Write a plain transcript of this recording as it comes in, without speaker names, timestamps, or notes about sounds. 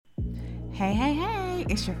Hey,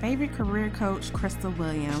 it's your favorite career coach, Crystal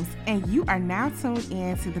Williams, and you are now tuned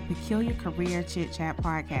in to the Peculiar Career Chit Chat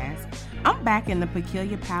podcast. I'm back in the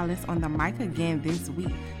Peculiar Palace on the mic again this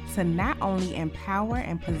week to not only empower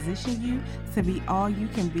and position you to be all you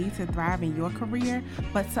can be to thrive in your career,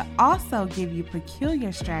 but to also give you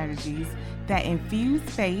peculiar strategies that infuse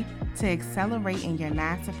faith to accelerate in your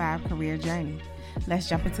 9-to-5 career journey. Let's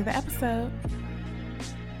jump into the episode.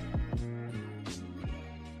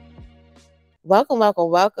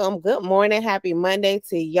 Welcome. Good morning. Happy Monday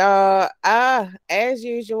to y'all. As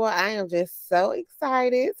usual, I am just so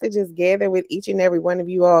excited to just gather with each and every one of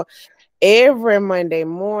you all every Monday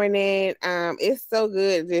morning. It's so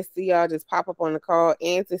good to see y'all just pop up on the call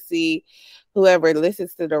and to see whoever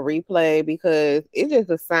listens to the replay, because it's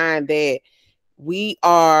just a sign that we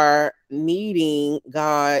are needing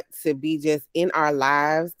God to be just in our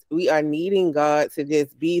lives. We are needing God to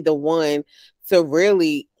just be the one to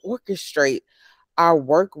really orchestrate our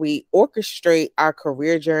work week, orchestrate our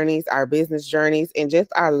career journeys, our business journeys, and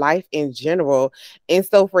just our life in general. And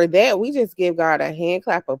so for that, we just give God a hand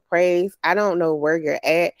clap of praise. I don't know where you're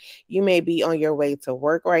at. You may be on your way to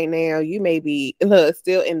work right now. You may be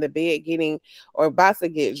still in the bed getting or about to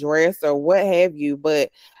get dressed or what have you.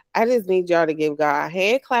 But I just need y'all to give God a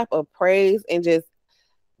hand clap of praise and just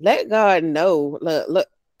let God know, look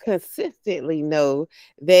consistently know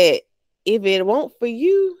that if it won't for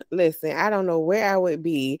you, listen, I don't know where I would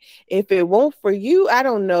be. If it won't for you, I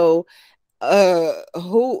don't know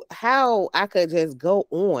how I could just go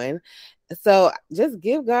on. So just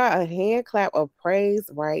give God a hand clap of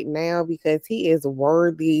praise right now, because he is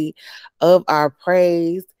worthy of our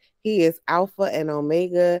praise. He is Alpha and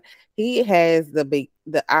Omega. He has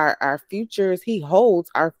our futures. He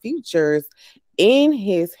holds our futures in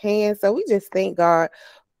his hands. So we just thank God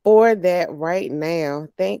for that right now.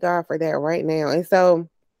 Thank God for that right now. And so,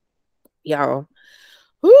 y'all,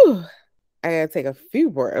 I gotta take a few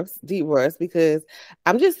breaths, deep breaths, because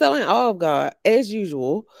I'm just so in awe of God as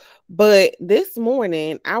usual. But this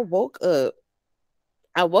morning I woke up,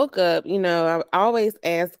 I always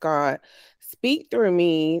ask God, speak through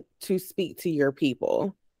me to speak to your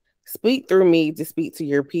people. Speak through me to speak to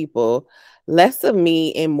your people. Less of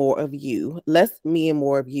me and more of you. Less me and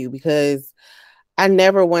more of you, because I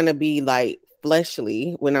never want to be like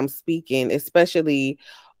fleshly when I'm speaking, especially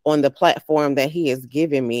on the platform that he has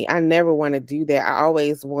given me. I never want to do that. I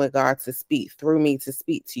always want God to speak through me, to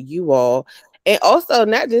speak to you all. And also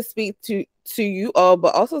not just speak to you all,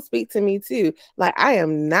 but also speak to me too. Like, I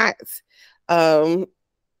am not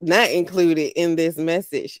included in this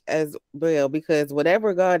message as well, because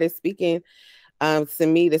whatever God is speaking to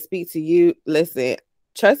me to speak to you, listen,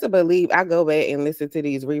 trust and believe, I go back and listen to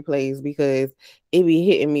these replays because it be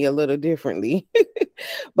hitting me a little differently.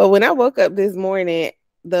 But when I woke up this morning,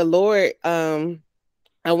 the Lord, I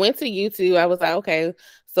went to YouTube. I was like, okay,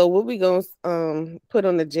 so what we gonna put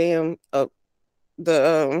on the jam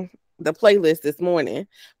the playlist this morning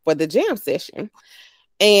for the jam session.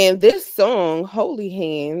 And this song, Holy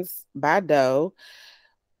Hands by Doe,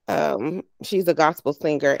 she's a gospel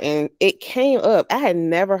singer, and it came up. I had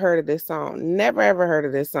never heard of this song, never ever heard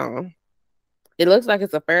of this song. It looks like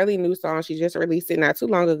it's a fairly new song. She just released it not too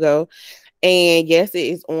long ago. And yes, it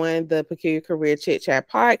is on the Peculiar Career Chit Chat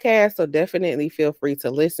podcast. So definitely feel free to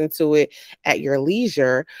listen to it at your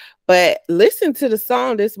leisure. But listen to the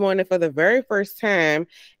song this morning for the very first time.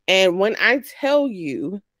 And when I tell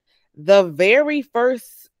you, the very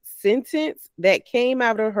first sentence that came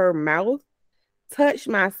out of her mouth touched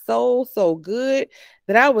my soul so good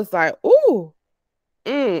that I was like, ooh.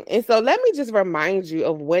 And so let me just remind you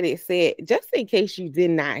of what it said, just in case you did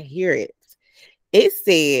not hear it. It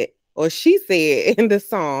said, or she said in the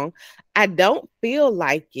song, I don't feel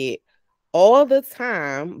like it all the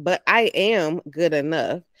time, but I am good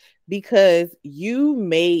enough because you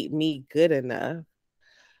made me good enough.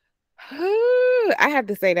 I have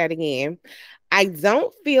to say that again. I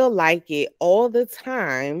don't feel like it all the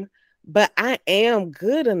time, but I am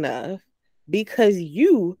good enough because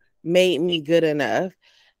you made me good enough.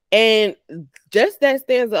 And just that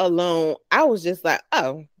stanza alone, I was just like,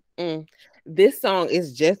 oh, this song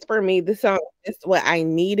is just for me. This song is what I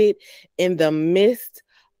needed in the midst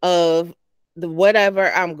of the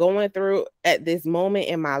whatever I'm going through at this moment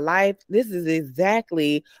in my life. This is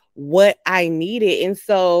exactly what I needed. And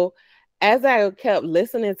so as I kept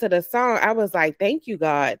listening to the song, I was like, thank you,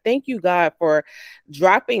 God. Thank you, God, for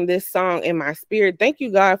dropping this song in my spirit. Thank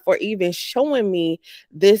you, God, for even showing me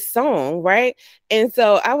this song, right? And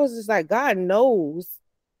so I was just like, God knows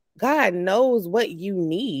what you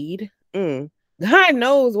need. God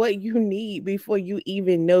knows what you need before you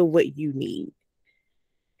even know what you need.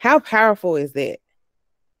 How powerful is that?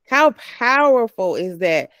 How powerful is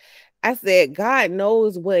that? I said, God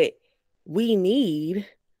knows what we need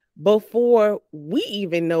before we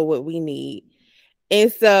even know what we need.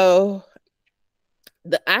 And so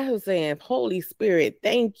I was saying, Holy Spirit,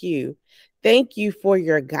 thank you. Thank you for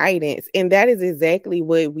your guidance. And that is exactly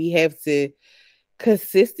what we have to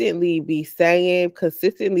consistently be saying,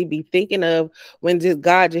 consistently be thinking of when just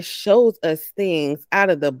God just shows us things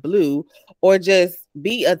out of the blue, or just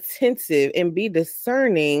be attentive and be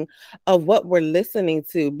discerning of what we're listening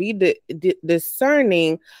to, be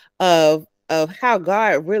discerning of how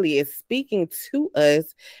God really is speaking to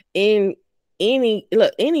us in any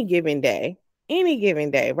given day,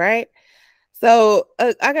 right? So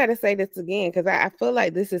I got to say this again, because I feel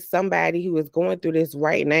like this is somebody who is going through this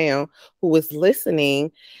right now, who is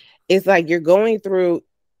listening. It's like you're going through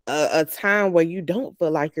a time where you don't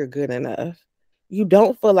feel like you're good enough. You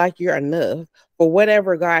don't feel like you're enough for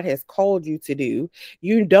whatever God has called you to do.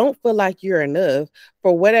 You don't feel like you're enough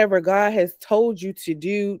for whatever God has told you to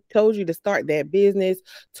do, told you to start that business,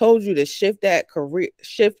 told you to shift that career,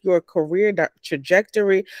 shift your career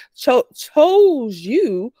trajectory, chose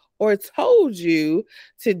you or told you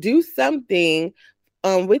to do something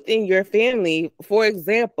within your family. For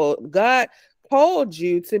example, God called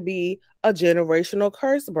you to be a generational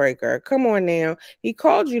curse breaker. Come on now. He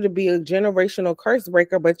called you to be a generational curse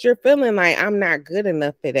breaker, but you're feeling like I'm not good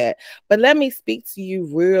enough for that. But let me speak to you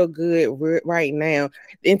real good right now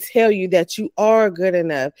and tell you that you are good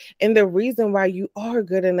enough. And the reason why you are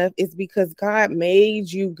good enough is because God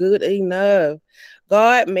made you good enough.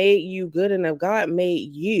 God made you good enough. God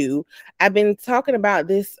made you. I've been talking about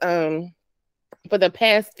this for the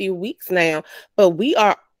past few weeks now, but we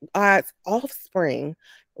are God's offspring.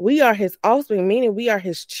 We are his offspring, meaning we are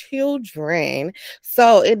his children.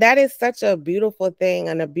 So that is such a beautiful thing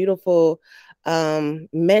and a beautiful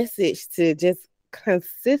message to just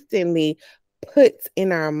consistently put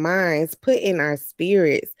in our minds, put in our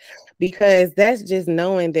spirits, because that's just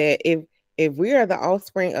knowing that if we are the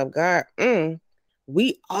offspring of God,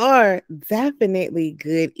 we are definitely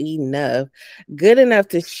good enough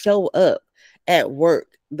to show up at work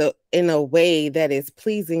in a way that is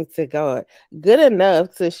pleasing to God, good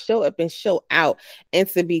enough to show up and show out, and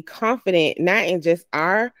to be confident not in just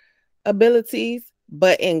our abilities,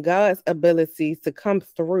 but in God's abilities to come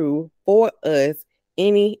through for us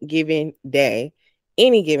any given day,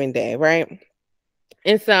 right?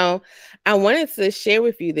 And so I wanted to share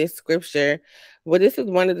with you this scripture. Well, this is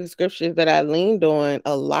one of the scriptures that I leaned on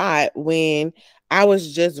a lot when I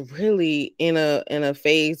was just really in a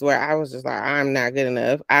phase where I was just like, I'm not good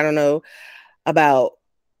enough. I don't know about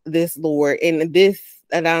this, Lord. And this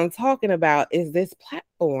that I'm talking about is this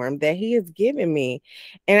platform that he has given me.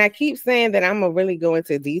 And I keep saying that I'm gonna really go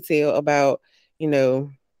into detail about,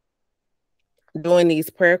 doing these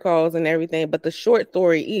prayer calls and everything, but the short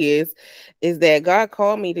story is that God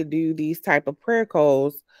called me to do these type of prayer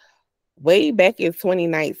calls way back in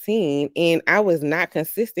 2019, and I was not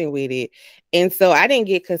consistent with it. And so I didn't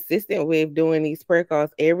get consistent with doing these prayer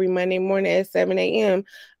calls every Monday morning at 7 a.m.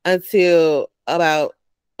 until about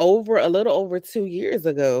a little over 2 years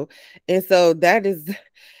ago. And so that is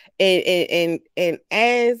and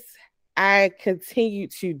as I continue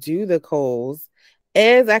to do the calls,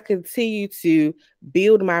 as I continue to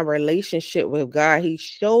build my relationship with God, he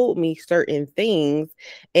showed me certain things,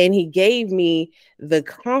 and he gave me the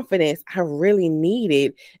confidence I really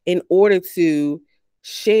needed in order to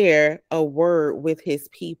share a word with his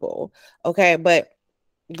people. Okay, but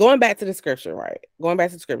going back to the scripture, right? Going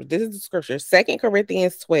back to the scripture. This is the scripture, 2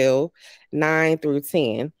 Corinthians 12, 9 through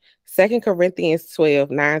 10. 2 Corinthians 12,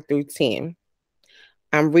 9 through 10.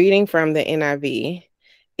 I'm reading from the NIV.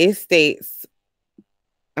 It states,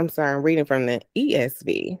 I'm sorry, I'm reading from the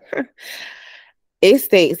ESV. It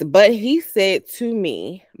states, but he said to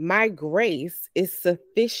me, my grace is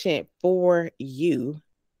sufficient for you.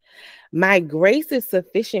 My grace is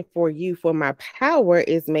sufficient for you, for my power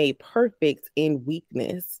is made perfect in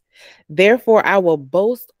weakness. Therefore, I will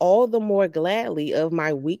boast all the more gladly of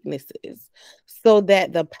my weaknesses, so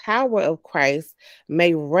that the power of Christ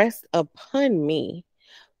may rest upon me.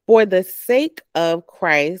 For the sake of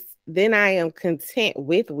Christ, then I am content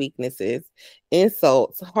with weaknesses,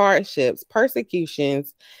 insults, hardships,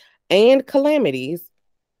 persecutions, and calamities.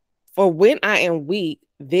 For when I am weak,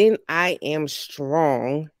 then I am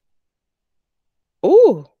strong.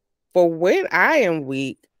 Ooh, for when I am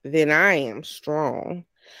weak, then I am strong.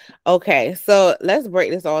 Okay, so let's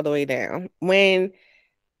break this all the way down. When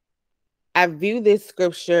I view this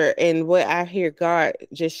scripture and what I hear God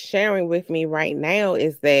just sharing with me right now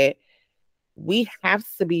is that we have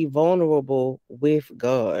to be vulnerable with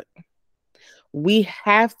God. We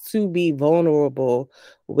have to be vulnerable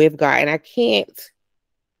with God. And I can't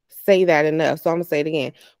say that enough. So I'm going to say it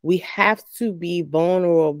again. We have to be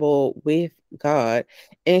vulnerable with God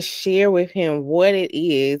and share with Him what it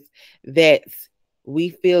is that we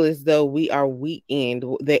feel as though we are weak in,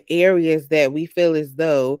 the areas that we feel as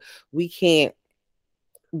though we can't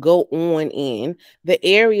go on in, the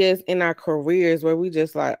areas in our careers where we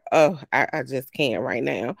just like, oh, I just can't right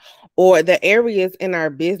now, or the areas in our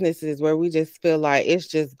businesses where we just feel like it's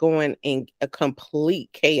just going in a complete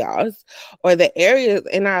chaos, or the areas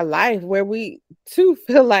in our life where we too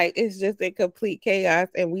feel like it's just a complete chaos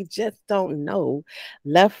and we just don't know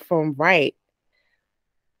left from right,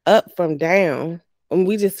 up from down, and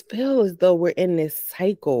we just feel as though we're in this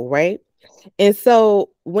cycle, right? And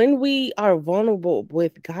so when we are vulnerable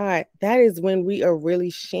with God, that is when we are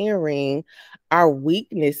really sharing our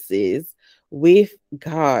weaknesses with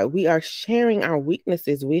God. We are sharing our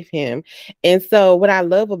weaknesses with Him. And so what I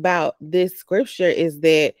love about this scripture is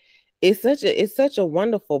that it's such a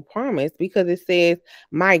wonderful promise, because it says,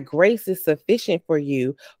 my grace is sufficient for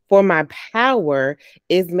you, for my power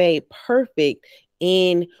is made perfect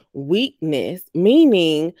in weakness.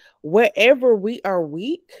 Meaning, wherever we are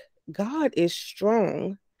weak, God is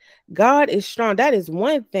strong. God is strong. That is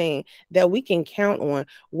one thing that we can count on.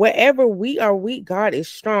 Wherever we are weak, God is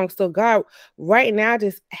strong. So, God, right now,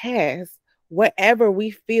 just ask, wherever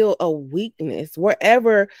we feel a weakness,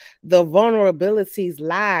 wherever the vulnerabilities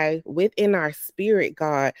lie within our spirit,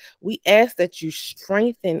 God, we ask that you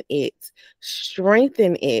strengthen it,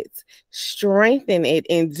 strengthen it,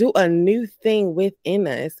 and do a new thing within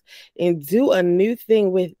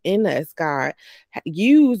us, God.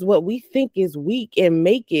 Use what we think is weak and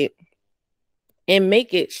make it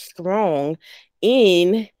strong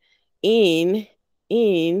in in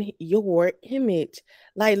in your image.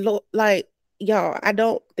 Like y'all, I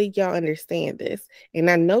don't think y'all understand this,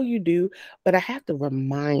 and I know you do, but I have to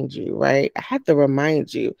remind you, right? I have to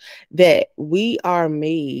remind you that we are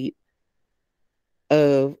made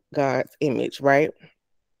of God's image, right?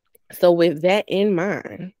 So with that in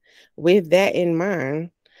mind,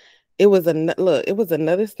 it was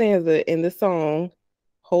another stanza in the song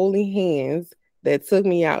Holy Hands that took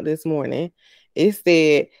me out this morning. It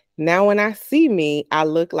said, now when I see me, I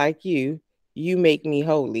look like you make me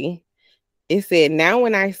holy. It said, now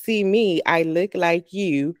when I see me, I look like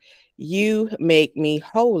you make me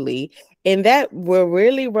holy. And that were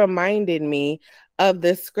really reminded me of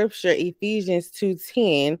the scripture Ephesians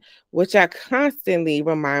 2:10, which I constantly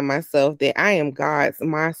remind myself that I am God's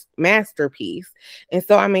masterpiece. And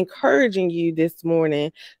so I'm encouraging you this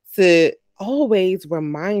morning to always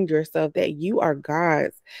remind yourself that you are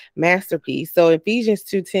God's masterpiece. So Ephesians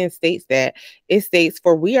 2:10 states that, it states,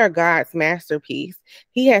 for we are God's masterpiece.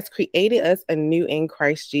 He has created us anew in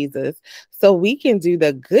Christ Jesus so we can do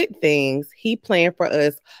the good things He planned for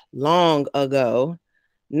us long ago.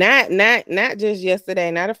 Not just yesterday,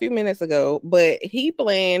 not a few minutes ago, but He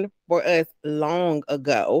planned for us long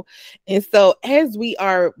ago. And so as we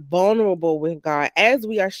are vulnerable with God, as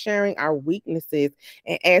we are sharing our weaknesses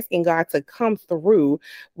and asking God to come through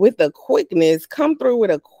with a quickness,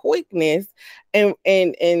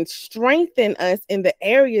 and strengthen us in the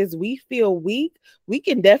areas we feel weak, we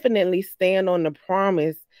can definitely stand on the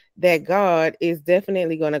promise that God is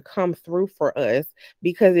definitely going to come through for us,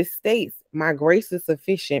 because it states, my grace is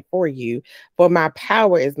sufficient for you, for my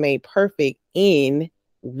power is made perfect in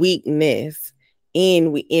weakness.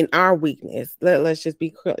 In our weakness. Let's just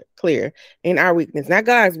be clear. In our weakness, not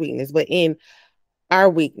God's weakness, but in our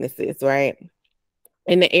weaknesses, right?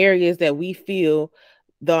 In the areas that we feel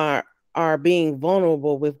that are being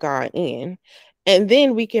vulnerable with God in. And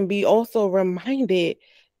then we can be also reminded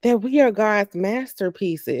that we are God's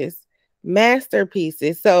masterpieces.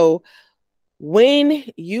 Masterpieces. So when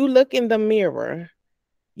you look in the mirror,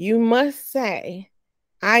 you must say,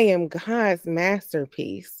 I am God's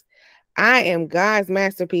masterpiece. I am God's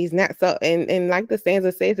masterpiece. Not so, and like the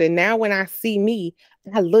stanza says, and now when I see me,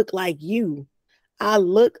 I look like you. I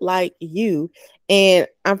look like you. And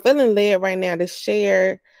I'm feeling led right now to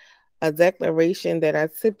share a declaration that I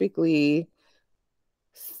typically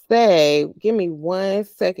say. Give me 1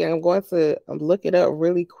 second. I'm going to look it up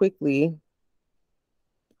really quickly.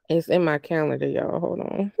 It's in my calendar, y'all. Hold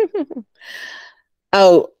on.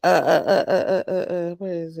 Oh,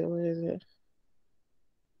 where is it? Where is it?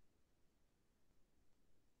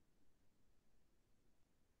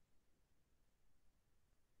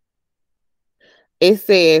 It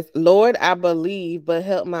says, Lord, I believe, but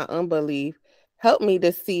help my unbelief. Help me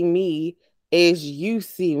to see me as you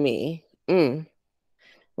see me.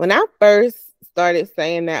 When I first started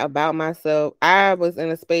saying that about myself, I was in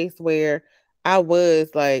a space where I was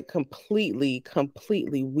like completely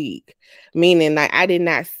weak, meaning like I did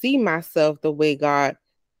not see myself the way God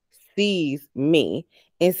sees me.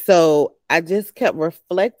 And so I just kept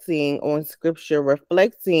reflecting on scripture,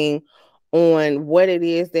 reflecting on what it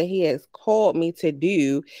is that he has called me to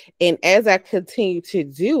do. And as I continue to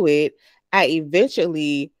do it, I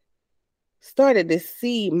eventually started to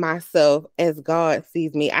see myself as God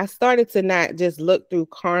sees me. I started to not just look through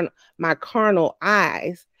my carnal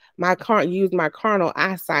eyes, use my carnal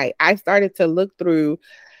eyesight. I started to look through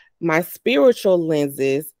my spiritual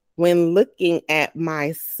lenses when looking at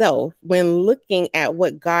myself, when looking at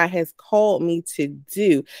what God has called me to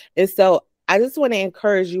do. And so I just want to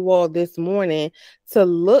encourage you all this morning to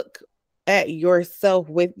look at yourself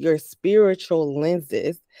with your spiritual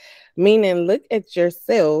lenses, meaning look at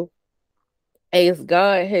yourself as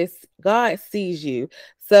God sees you.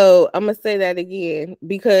 So I'm gonna say that again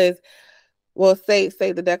because say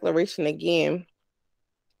the declaration again,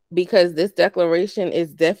 because this declaration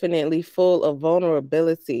is definitely full of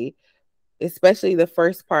vulnerability, especially the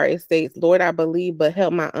first part. It states, Lord, I believe, but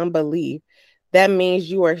help my unbelief. That means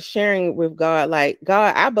you are sharing with God, like,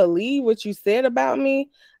 God, I believe what you said about me.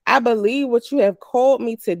 I believe what you have called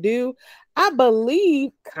me to do. I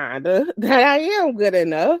believe kind of that I am good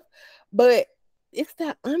enough, but it's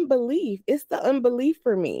that unbelief. It's the unbelief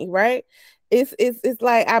for me, right? It's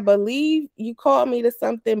like I believe you called me to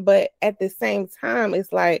something, but at the same time,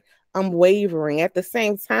 it's like I'm wavering. At the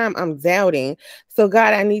same time, I'm doubting. So,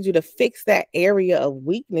 God, I need you to fix that area of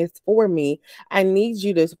weakness for me. I need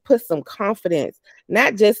you to put some confidence,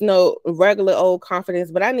 not just no regular old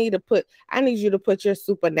confidence, but I need you to put your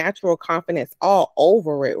supernatural confidence all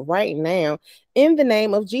over it right now in the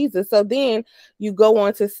name of Jesus. So then you go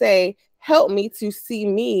on to say, help me to see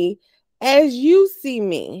me as you see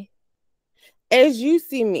me. As you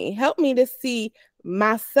see me. Help me to see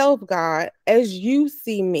myself, God, as you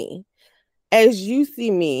see me. As you see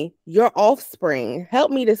me, your offspring.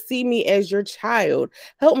 Help me to see me as your child.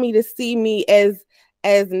 Help me to see me as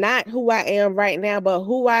not who I am right now, but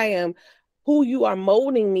who I am, who you are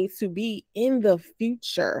molding me to be in the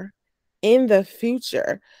future. In the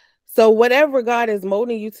future. So whatever God is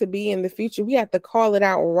molding you to be in the future, we have to call it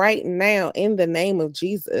out right now in the name of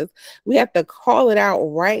Jesus. We have to call it out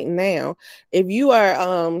right now. If you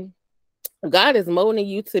are God is molding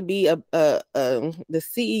you to be the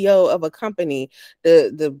CEO of a company,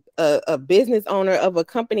 a business owner of a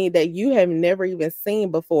company that you have never even seen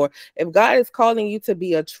before. If God is calling you to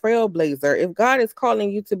be a trailblazer, if God is calling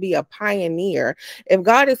you to be a pioneer, if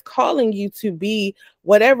God is calling you to be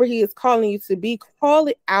whatever he is calling you to be, call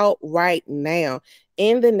it out right now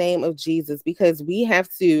in the name of Jesus, because we have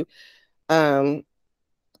to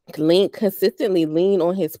consistently lean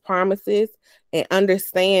on his promises and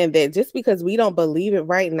understand that just because we don't believe it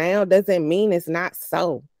right now doesn't mean it's not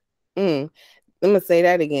so. I'm gonna say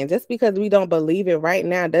that again. Just because we don't believe it right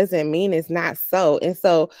now doesn't mean it's not so. And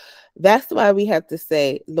so that's why we have to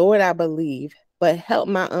say, Lord, I believe, but help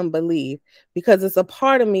my unbelief, because it's a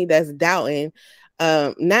part of me that's doubting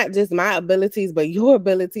not just my abilities, but your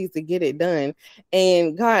abilities to get it done.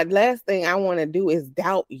 And God, last thing I want to do is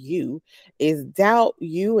doubt you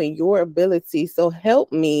and your ability. So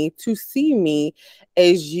help me to see me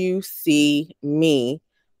as you see me.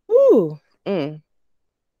 Ooh. I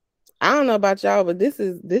don't know about y'all, but this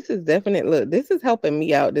is definite. Look, this is helping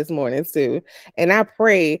me out this morning too. And I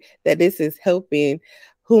pray that this is helping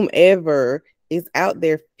whomever is out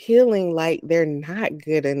there feeling like they're not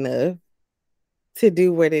good enough to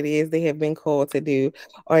do what it is they have been called to do,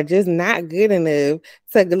 or just not good enough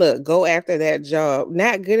to go after that job,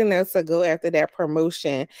 not good enough to go after that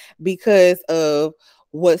promotion because of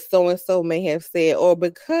what so and so may have said, or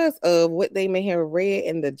because of what they may have read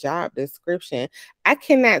in the job description. I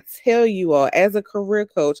cannot tell you all, as a career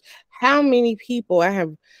coach, how many people I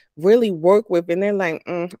have really worked with, and they're like,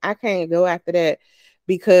 I can't go after that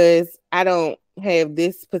because I don't have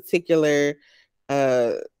this particular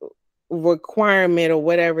requirement or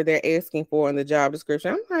whatever they're asking for in the job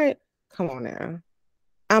description. I'm like, come on now.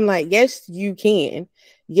 I'm like, yes, you can.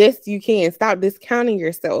 Yes, you can. Stop discounting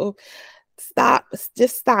yourself.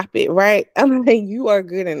 Just stop it, right? I'm like, you are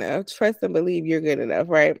good enough. Trust and believe you're good enough,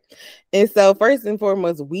 right? And so, first and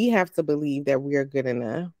foremost, we have to believe that we are good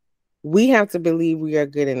enough. We have to believe we are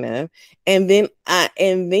good enough. And then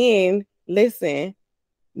listen,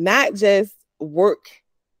 not just work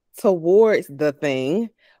towards the thing,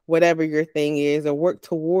 whatever your thing is, or work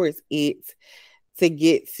towards it to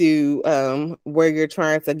get to where you're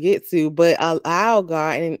trying to get to, but allow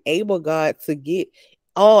God and enable God to get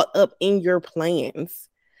all up in your plans,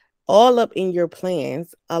 all up in your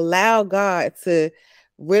plans. Allow God to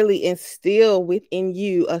really instill within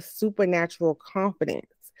you a supernatural confidence.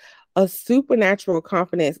 A supernatural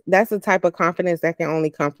confidence. That's the type of confidence that can only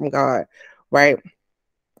come from God, right?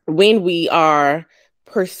 When we are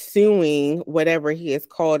pursuing whatever he has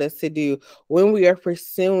called us to do, when we are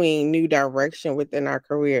pursuing new direction within our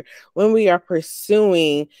career, when we are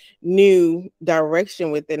pursuing new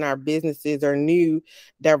direction within our businesses or new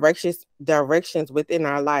directions within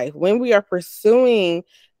our life, when we are pursuing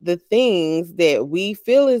the things that we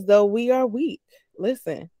feel as though we are weak.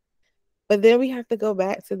 Listen, but then we have to go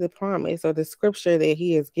back to the promise or the scripture that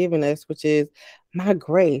he has given us, which is, my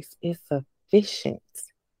grace is sufficient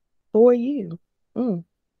for you. Mm.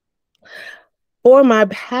 For my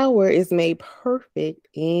power is made perfect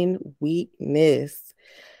in weakness.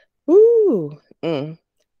 Ooh. Mm.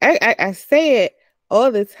 I say it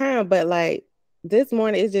all the time, but like this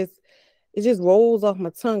morning, it just rolls off my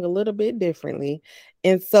tongue a little bit differently.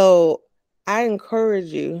 And so I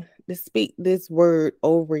encourage you to speak this word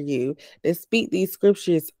over you, to speak these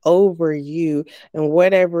scriptures over you, and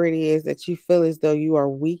whatever it is that you feel as though you are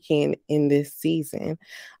weakened in this season.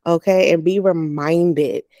 Okay. And be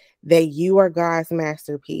reminded that you are God's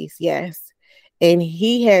masterpiece. Yes. And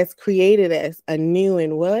he has created us anew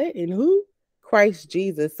in what? In who? Christ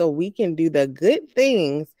Jesus, so we can do the good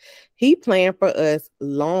things he planned for us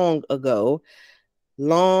long ago.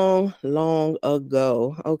 Long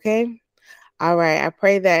ago. Okay. All right. I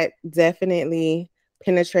pray that definitely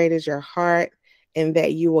penetrated your heart and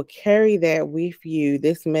that you will carry that with you,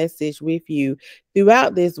 this message with you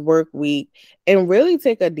throughout this work week, and really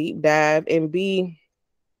take a deep dive and be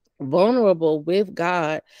vulnerable with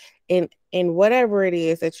God in whatever it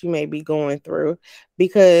is that you may be going through,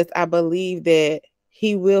 because I believe that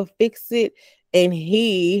he will fix it, and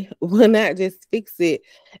he will not just fix it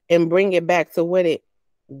and bring it back to what it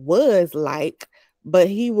was like, but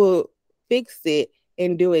he will fix it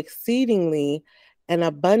and do exceedingly and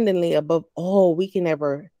abundantly above all we can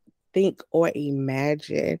ever think or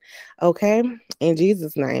imagine. Okay? In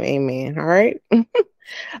Jesus' name, amen. All right.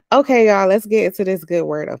 Okay, y'all, let's get into this good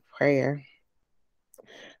word of prayer.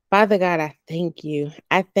 Father God, I thank you.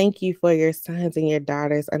 I thank you for your sons and your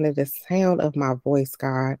daughters under the sound of my voice,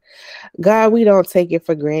 God. God, we don't take it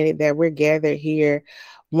for granted that we're gathered here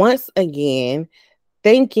once again,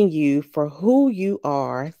 thanking you for who you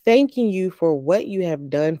are, thanking you for what you have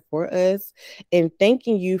done for us, and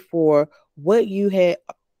thanking you for what you had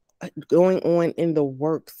going on in the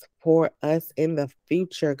works for us in the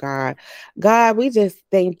future, God. God, we just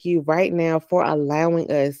thank you right now for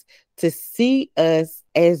allowing us to see us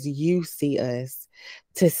as you see us.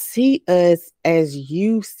 To see us as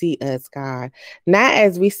you see us, God. Not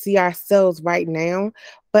as we see ourselves right now,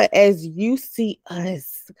 but as you see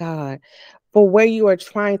us, God, for where you are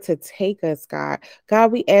trying to take us, God.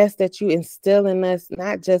 God, we ask that you instill in us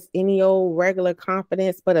not just any old regular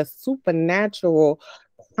confidence, but a supernatural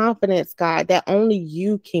confidence, God, that only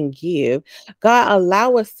you can give. God,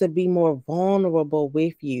 allow us to be more vulnerable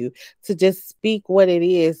with you, to just speak what it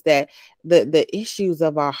is that the issues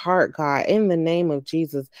of our heart, God, in the name of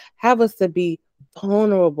Jesus. Have us to be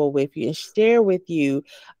vulnerable with you and share with you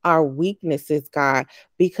our weaknesses, God,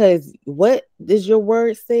 because what does your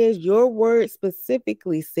word says? Your word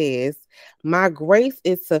specifically says, my grace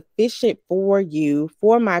is sufficient for you,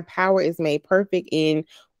 for my power is made perfect in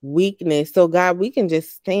weakness. So God, we can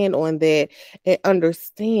just stand on that and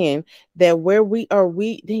understand that where we are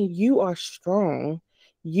weak, then you are strong.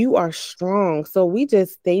 You are strong. So we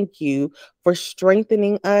just thank you for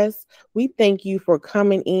strengthening us. We thank you for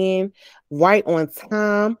coming in right on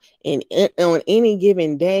time and on any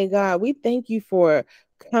given day, God. We thank you for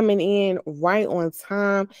coming in right on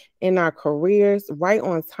time in our careers, right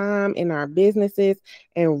on time in our businesses,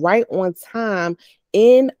 and right on time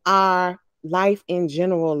in our life in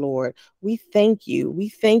general, Lord. We thank you. We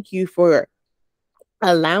thank you for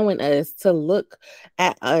allowing us to look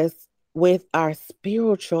at us with our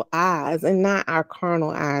spiritual eyes and not our carnal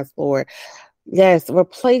eyes, Lord. Yes,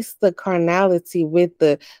 replace the carnality with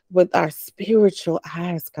our spiritual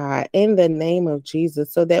eyes, God, in the name of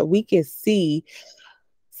Jesus, so that we can see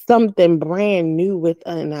something brand new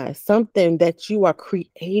within us, something that you are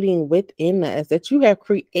creating within us, that you have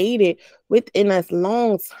created within us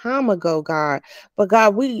long time ago, God. But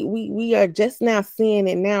God, we are just now seeing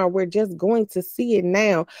it now. We're just going to see it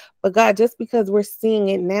now. But God, just because we're seeing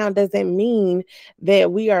it now doesn't mean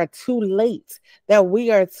that we are too late, that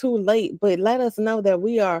we are too late. But let us know that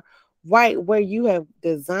we are right where you have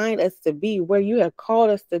designed us to be, where you have called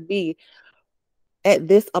us to be, at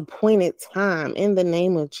this appointed time in the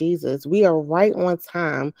name of Jesus. We are right on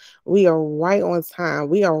time. We are right on time.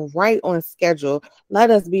 We are right on schedule.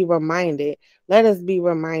 Let us be reminded. Let us be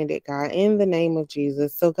reminded, God, in the name of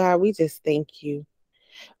Jesus. So, God, we just thank you.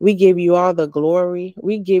 We give you all the glory.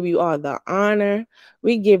 We give you all the honor.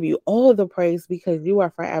 We give you all the praise because you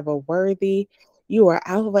are forever worthy. You are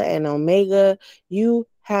Alpha and Omega. You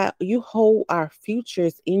hold our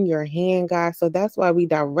futures in your hand, God. So that's why we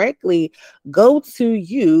directly go to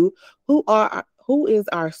you, who is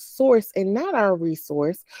our source and not our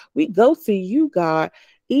resource. We go to you, God,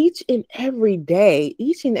 each and every day,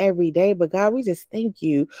 each and every day. But God, we just thank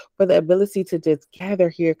you for the ability to just gather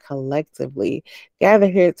here collectively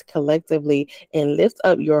and lift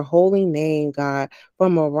up your holy name, God,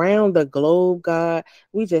 from around the globe, God.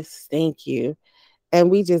 We just thank you. And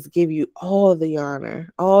we just give you all the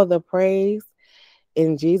honor, all the praise.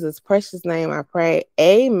 In Jesus' precious name, I pray.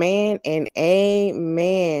 Amen and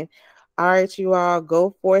amen. All right, you all,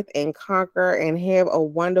 go forth and conquer and have a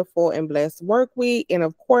wonderful and blessed work week. And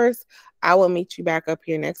of course, I will meet you back up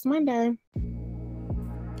here next Monday.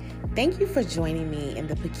 Thank you for joining me in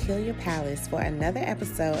the Peculiar Palace for another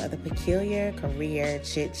episode of the Peculiar Career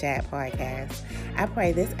Chit Chat podcast. I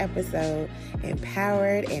pray this episode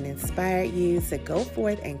empowered and inspired you to go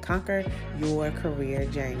forth and conquer your career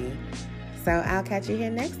journey. So I'll catch you here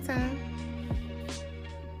next time.